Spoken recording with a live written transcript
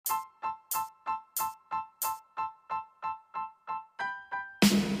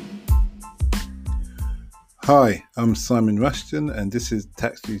Hi, I'm Simon Rushton, and this is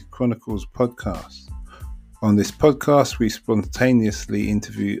Taxi Chronicles podcast. On this podcast, we spontaneously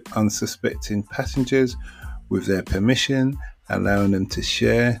interview unsuspecting passengers with their permission, allowing them to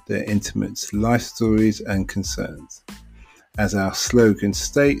share their intimate life stories and concerns. As our slogan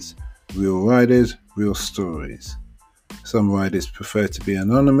states, real riders, real stories. Some riders prefer to be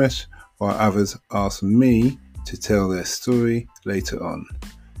anonymous, while others ask me to tell their story later on.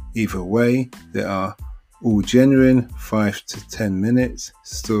 Either way, there are all genuine 5 to 10 minutes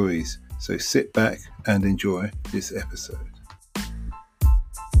stories, so sit back and enjoy this episode.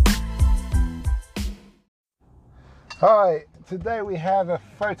 Hi, today we have a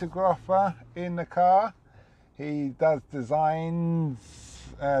photographer in the car. He does designer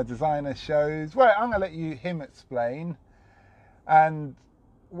shows. Well, I'm going to let him explain. And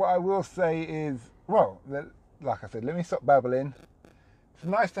what I will say is, like I said, let me stop babbling. It's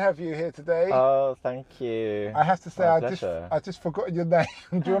nice to have you here today. Oh, thank you. I have to say, I just forgot your name.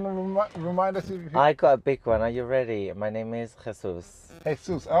 Do you want to remind us? I got a big one. Are you ready? My name is Jesus.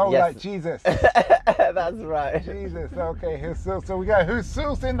 Jesus. Oh, yes. Like Jesus. That's right. Jesus. Okay, Jesus. So we got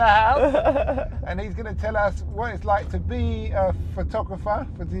Jesus in the house, and he's going to tell us what it's like to be a photographer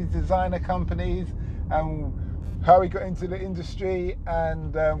for these designer companies, and how he got into the industry,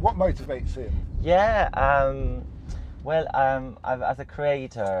 and what motivates him. Yeah. Well, as a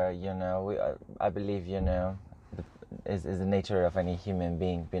creator, I believe, is the nature of any human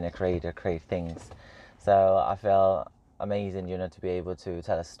being, being a creator, create things. So I feel amazing, to be able to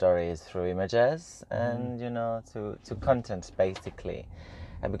tell stories through images and, to content basically.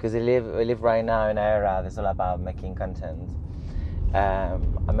 And because we live right now in an era that's all about making content, I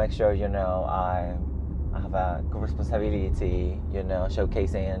make sure, I have a good responsibility,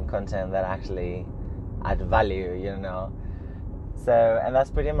 showcasing content that actually add value, So, and that's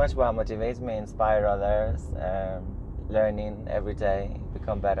pretty much what motivates me, inspire others, learning every day,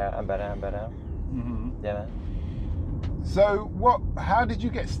 become better and better and better. Mm-hmm. Yeah. So, how did you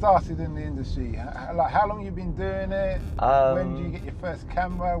get started in the industry? How long you been doing it? When did you get your first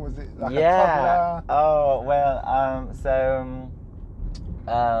camera? Was it like a toddler? Oh, well,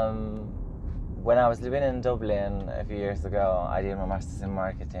 when I was living in Dublin a few years ago, I did my master's in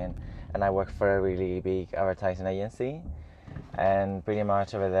marketing, and I worked for a really big advertising agency. And pretty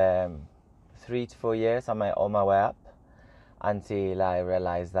much over the 3 to 4 years, I made all my way up until I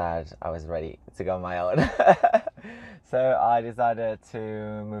realized that I was ready to go on my own. So I decided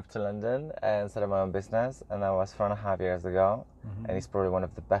to move to London and start my own business, and that was 4.5 years ago. Mm-hmm. And it's probably one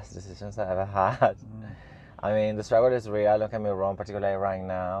of the best decisions I ever had. I mean, the struggle is real, don't get me wrong, particularly right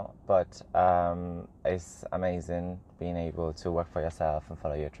now, but it's amazing being able to work for yourself and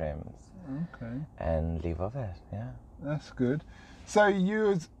follow your dreams. Okay. And live off it, yeah. That's good. So you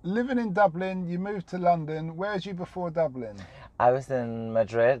was living in Dublin, you moved to London. Where was you before Dublin? I was in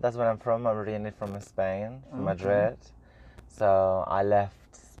Madrid, that's where I'm from. I'm originally from Spain, from Madrid. So I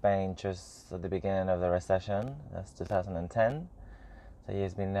left Spain just at the beginning of the recession, that's 2010. So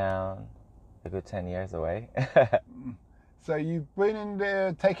it's been now a good 10 years away. So you've been in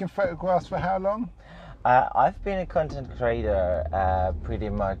there taking photographs for how long? I've been a content creator pretty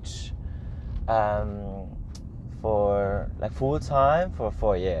much for like full time for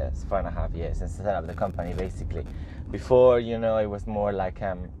 4.5 years since I set up the company basically. Before, it was more like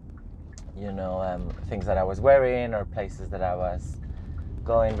things that I was wearing or places that I was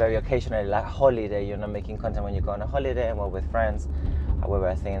going very occasionally, like holiday, making content when you go on a holiday and with friends. However,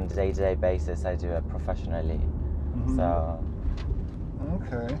 I think on a day-to-day basis, I do it professionally. Mm-hmm. So.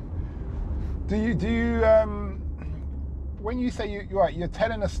 Okay. Do you when you say you're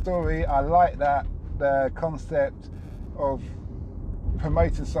telling a story, I like that, the concept of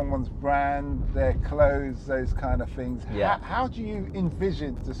promoting someone's brand, their clothes, those kind of things. Yeah. How do you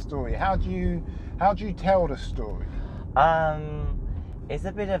envision the story? How do you tell the story? It's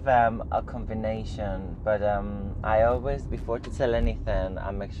a bit of a combination, but I always, before to tell anything, I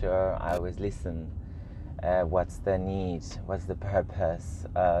make sure I always listen. What's the need? What's the purpose?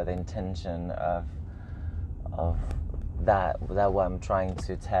 The intention of that what I'm trying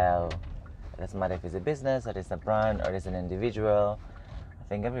to tell. It doesn't matter if it's a business, or it's a brand, or it's an individual. I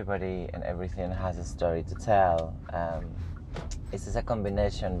think everybody and everything has a story to tell. It's just a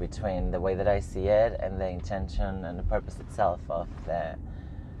combination between the way that I see it and the intention and the purpose itself of the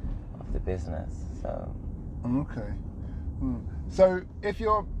business. So. Okay. So if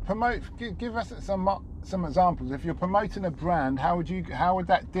you're give us some examples. If you're promoting a brand, how would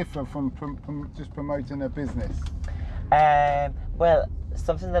that differ from just promoting a business? Well,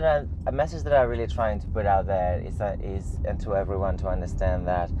 a message that I'm really trying to put out there is and to everyone to understand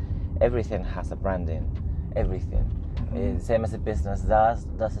that everything has a branding. everything. Same as a business does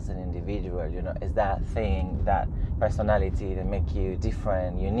as an individual, you know, is that thing, that personality that make you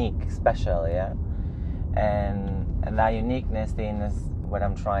different, unique, special, yeah? And that uniqueness thing is what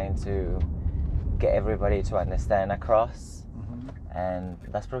I'm trying to get everybody to understand across. And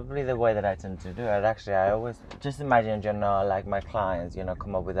that's probably the way that I tend to do it. Actually, I always just imagine, you know, like my clients, you know,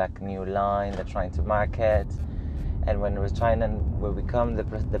 come up with that new line they're trying to market. And when we come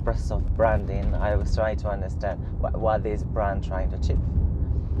the process of branding, I always try to understand what is brand trying to achieve,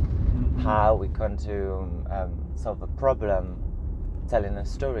 how we come to solve a problem, telling a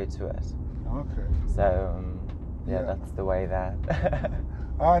story to it. Okay. So yeah, that's the way that.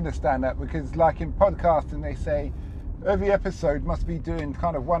 I understand that, because like in podcasting they say every episode must be doing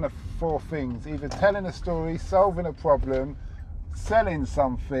kind of one of four things: either telling a story, solving a problem, selling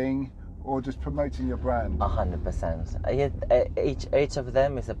something, or just promoting your brand. 100%. Each of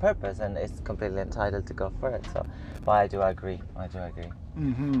them is a purpose, and it's completely entitled to go for it. So, but I do agree.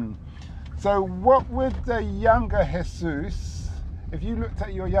 So what would the younger Jesus, if you looked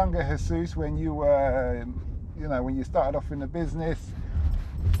at your younger Jesus when you were, you know, when you started off in the business,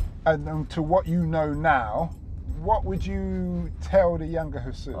 and to what you know now, what would you tell the younger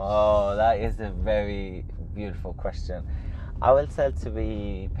Jesus? Oh, that is a very beautiful question. I will tell to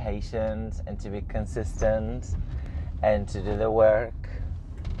be patient and to be consistent and to do the work,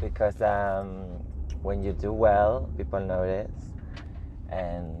 because when you do well, people notice,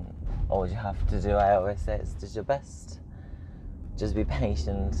 and all you have to do, I always say, is do your best. Just be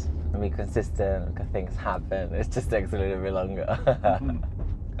patient and be consistent, because things happen. It just takes a little bit longer.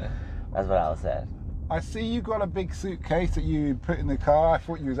 That's what I'll say. I see you got a big suitcase that you put in the car. I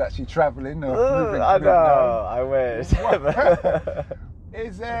thought you was actually travelling. I know, I wish.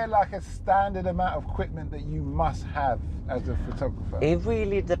 Is there like a standard amount of equipment that you must have as a photographer? It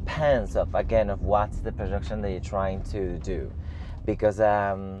really depends of what's the production that you're trying to do, because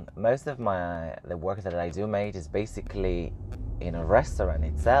most of the work that I do make is basically in a restaurant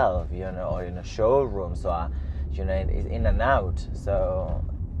itself, you know, or in a showroom. So you know, it's in and out. So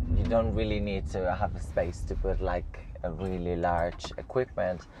you don't really need to have a space to put like a really large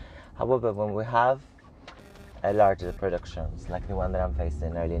equipment. However, when we have a larger productions, like the one that I'm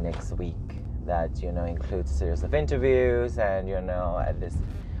facing early next week, that, you know, includes a series of interviews, and, you know,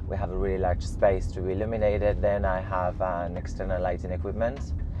 we have a really large space to illuminate it. Then I have an external lighting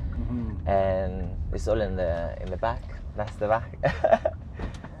equipment, and it's all in the back. That's the back.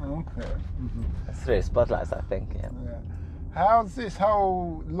 Okay. It's 3 spotlights, I think. Yeah. How's this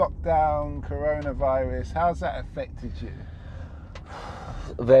whole lockdown, coronavirus, how's that affected you?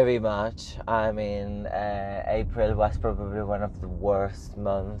 Very much. I mean, April was probably one of the worst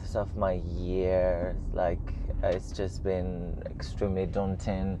months of my year. Like, it's just been extremely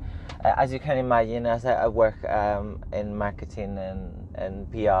daunting. As you can imagine, as I work in marketing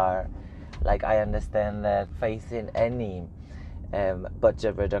and PR, like, I understand that facing any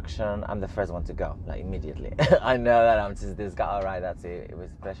budget reduction, I'm the first one to go, like, immediately. I know that I'm just this guy. All right, that's it. It was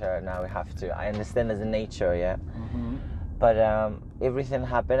pressure. Now we have to. I understand as a nature, yeah. But everything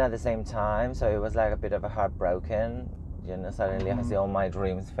happened at the same time, so it was like a bit of a heartbroken. You know, suddenly I see all my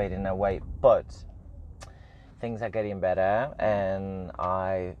dreams fading away. But things are getting better, and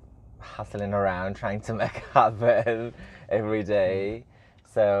I hustling around trying to make it happen every day.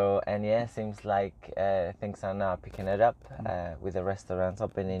 So, and yeah, seems like things are now picking it up with the restaurants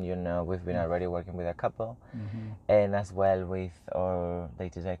opening. You know, we've been already working with a couple, and as well with our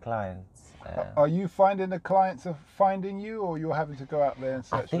day-to-day clients. Are you finding the clients are finding you, or you're having to go out there and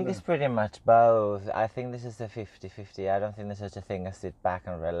search? I think it's pretty much both. I think this is a 50-50. I don't think there's such a thing as sit back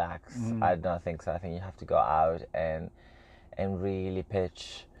and relax. I don't think so. I think you have to go out and really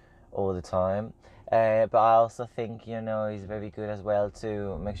pitch all the time. But I also think, you know, it's very good as well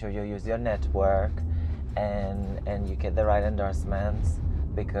to make sure you use your network and you get the right endorsements,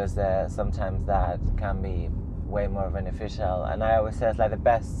 because sometimes that can be way more beneficial. And I always say it's like the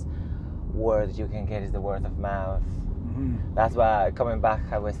best word you can get is the word of mouth. That's why, coming back,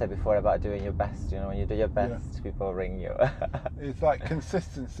 I always said before about doing your best. You know, when you do your best, people ring you. It's like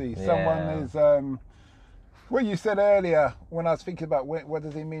consistency. Yeah. Someone is well, you said earlier, when I was thinking about what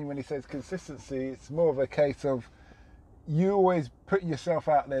does he mean when he says consistency, it's more of a case of you always put yourself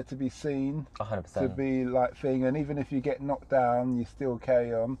out there to be seen, 100%. to be like thing, and even if you get knocked down, you still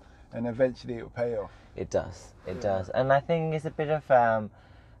carry on, and eventually it will pay off. It does. It does. And I think it's a bit of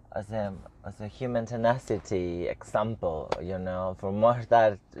as a human tenacity example, you know, for more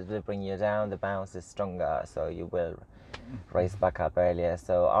that will bring you down, the bounce is stronger, so you will raise back up earlier.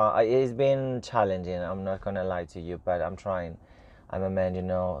 So it's been challenging, I'm not gonna lie to you, but I'm trying I'm a man, you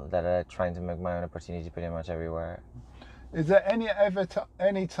know, that are trying to make my own opportunity pretty much everywhere. Is there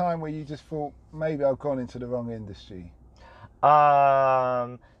any time where you just thought maybe I've gone into the wrong industry?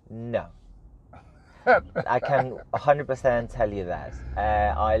 No. I can 100% tell you that.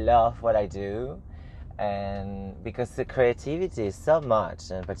 I love what I do, and because the creativity is so much,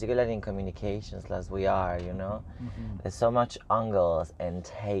 and particularly in communications as we are, you know, there's so much angles and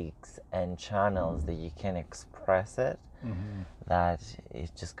takes and channels that you can express it, that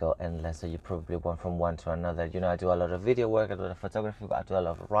it just go endless. So you probably went from one to another. You know, I do a lot of video work, I do a lot of photography, but I do a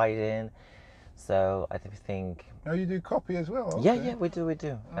lot of writing. So I think. Oh, you do copy as well? Okay. Yeah, we do.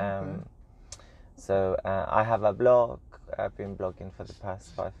 Okay. So I have a blog. I've been blogging for the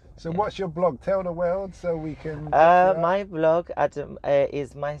past 5 years. So what's your blog? Tell the world so we can... my blog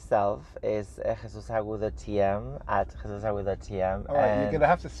is myself, is Jesus Agudo TM, at Jesus Agudo TM. All right, you're going to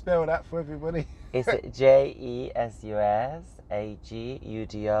have to spell that for everybody. It's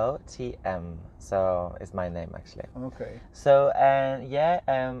JESUSAGUDO-TM. So it's my name actually. Okay. So I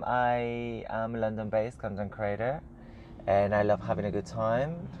am a London-based content creator, and I love having a good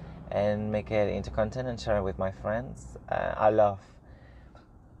time and make it into content and share it with my friends. I love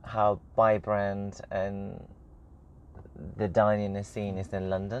how vibrant and the dining scene is in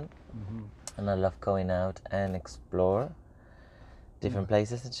London, and I love going out and explore different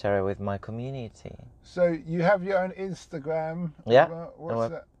places and share it with my community. So you have your own Instagram. Yeah.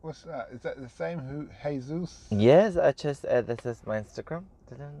 What's that? Is that the same? Jesus? Yes, I just this is my Instagram.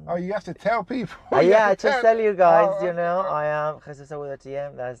 Oh, you have to tell people. Yeah, I just tell you guys. You know, I am Jesus Agudo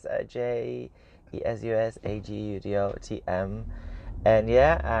TM. That's JESUSAGUDO-TM. And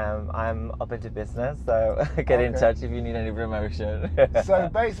I'm open to business, so get in touch if you need any promotion. So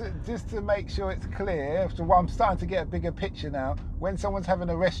basically, just to make sure it's clear, so I'm starting to get a bigger picture now. When someone's having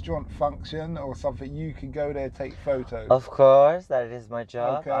a restaurant function or something, you can go there, take photos. Of course, that is my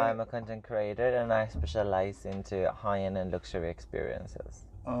job. Okay. I'm a content creator, and I specialize into high-end and luxury experiences.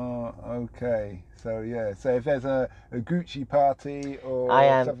 Oh, okay. So yeah, so if there's a Gucci party or I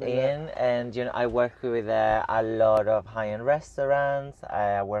am something in, and you know, I work with a lot of high-end restaurants.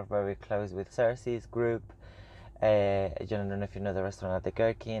 I work very close with Cersei's group. I don't know if you know the restaurant at the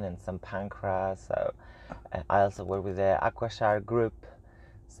Gherkin and some Pancras. So I also work with the Aquashar group.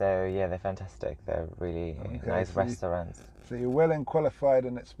 So yeah, they're fantastic. They're really nice restaurants. So you're well and qualified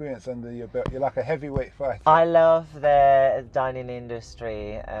and experienced under your belt. You're like a heavyweight fighter. I love the dining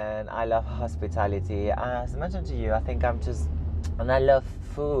industry and I love hospitality. As I mentioned to you, I think and I love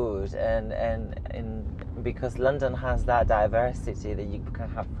food and because London has that diversity that you can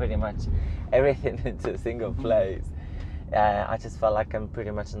have pretty much everything into a single place. I just felt like I'm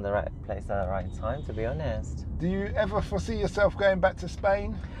pretty much in the right place at the right time, to be honest. Do you ever foresee yourself going back to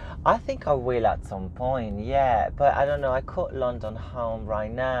Spain? I think I will at some point, yeah. But I don't know, I call London home right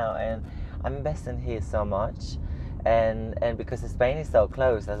now, and I'm investing here so much. And because Spain is so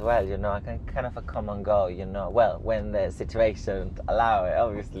close as well, you know, I can kind of come and go, you know, well, when the situation allow it,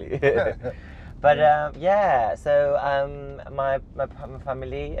 obviously. But so my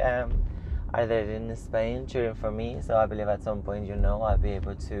family are there in Spain cheering for me, so I believe at some point, you know, I'll be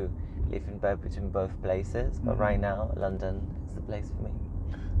able to live between both places. But right now, London is the place for me.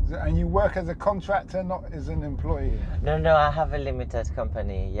 And you work as a contractor, not as an employee? No, I have a limited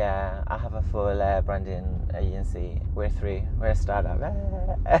company. Yeah, I have a full branding agency. We're a startup.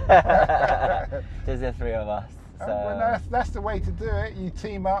 There's the three of us. So. Well, that's the way to do it. You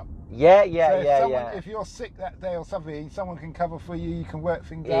team up. Yeah. If you're sick that day or something, someone can cover for you. You can work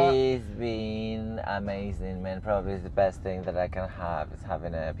things out. It's been amazing, man. Probably the best thing that I can have is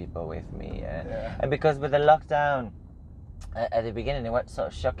having people with me. And because with the lockdown, at the beginning it was sort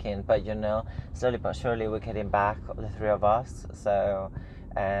of shocking, but you know, slowly but surely we're getting back, the three of us. So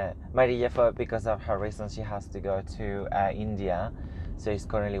Maria, because of her reasons, she has to go to India, so he's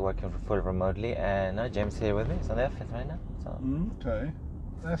currently working full remotely, and James here with me. He's on the office right now. So. Okay,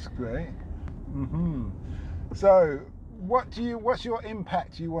 that's great. So what's your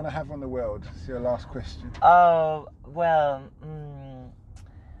impact you want to have on the world? It's your last question. Oh well,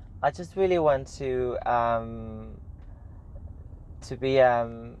 I just really want to be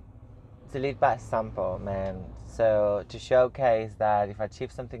to lead by example, man. So to showcase that if I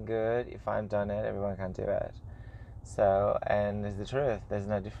achieve something good, if I've done it, everyone can do it. So, and it's the truth. There's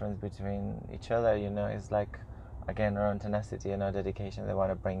no difference between each other, you know. It's like, again, our own tenacity and our dedication that want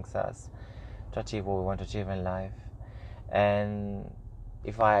to brings us to achieve what we want to achieve in life. And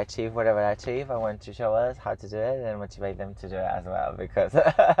if I achieve whatever I achieve, I want to show others how to do it and motivate them to do it as well, because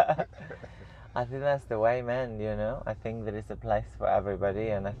I think that's the way, man, you know. I think there is a place for everybody,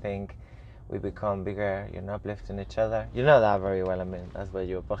 and I think we become bigger, uplifting each other. You know that very well. I mean, that's what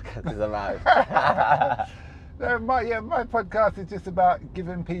your podcast is about. My podcast is just about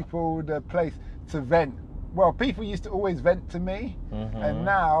giving people the place to vent. Well, people used to always vent to me, and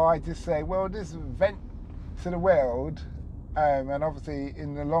now I just say, well, just vent to the world, and obviously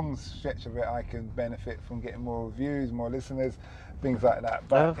in the long stretch of it, I can benefit from getting more views, more listeners, things like that.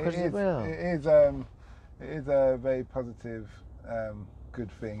 But it is a very positive,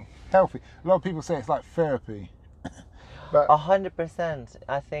 good thing, healthy. A lot of people say it's like therapy. But 100%.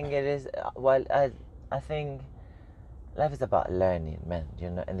 I think it is. Well, I think life is about learning, man.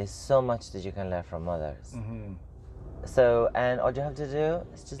 And there's so much that you can learn from others. So, and all you have to do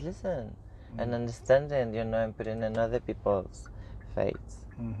is just listen and understanding, and putting in other people's fates.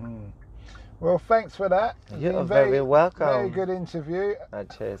 Well, thanks for that. You're very welcome. Very good interview.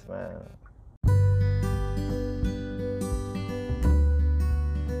 Cheers, man.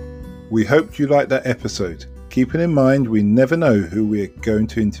 We hope you liked that episode. Keeping in mind, we never know who we're going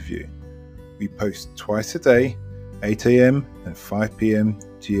to interview. We post twice a day, 8 a.m. and 5 p.m.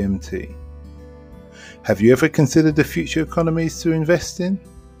 GMT. Have you ever considered the future economies to invest in?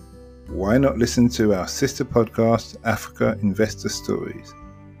 Why not listen to our sister podcast, Africa Investor Stories?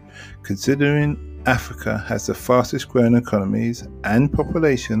 Considering Africa has the fastest growing economies and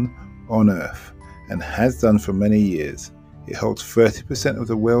population on Earth and has done for many years, it holds 30% of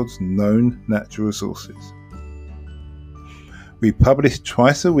the world's known natural resources. We publish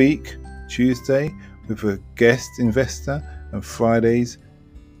twice a week, Tuesday with a guest investor and Fridays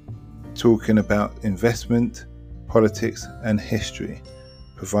talking about investment, politics and history,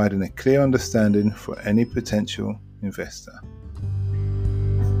 providing a clear understanding for any potential investor.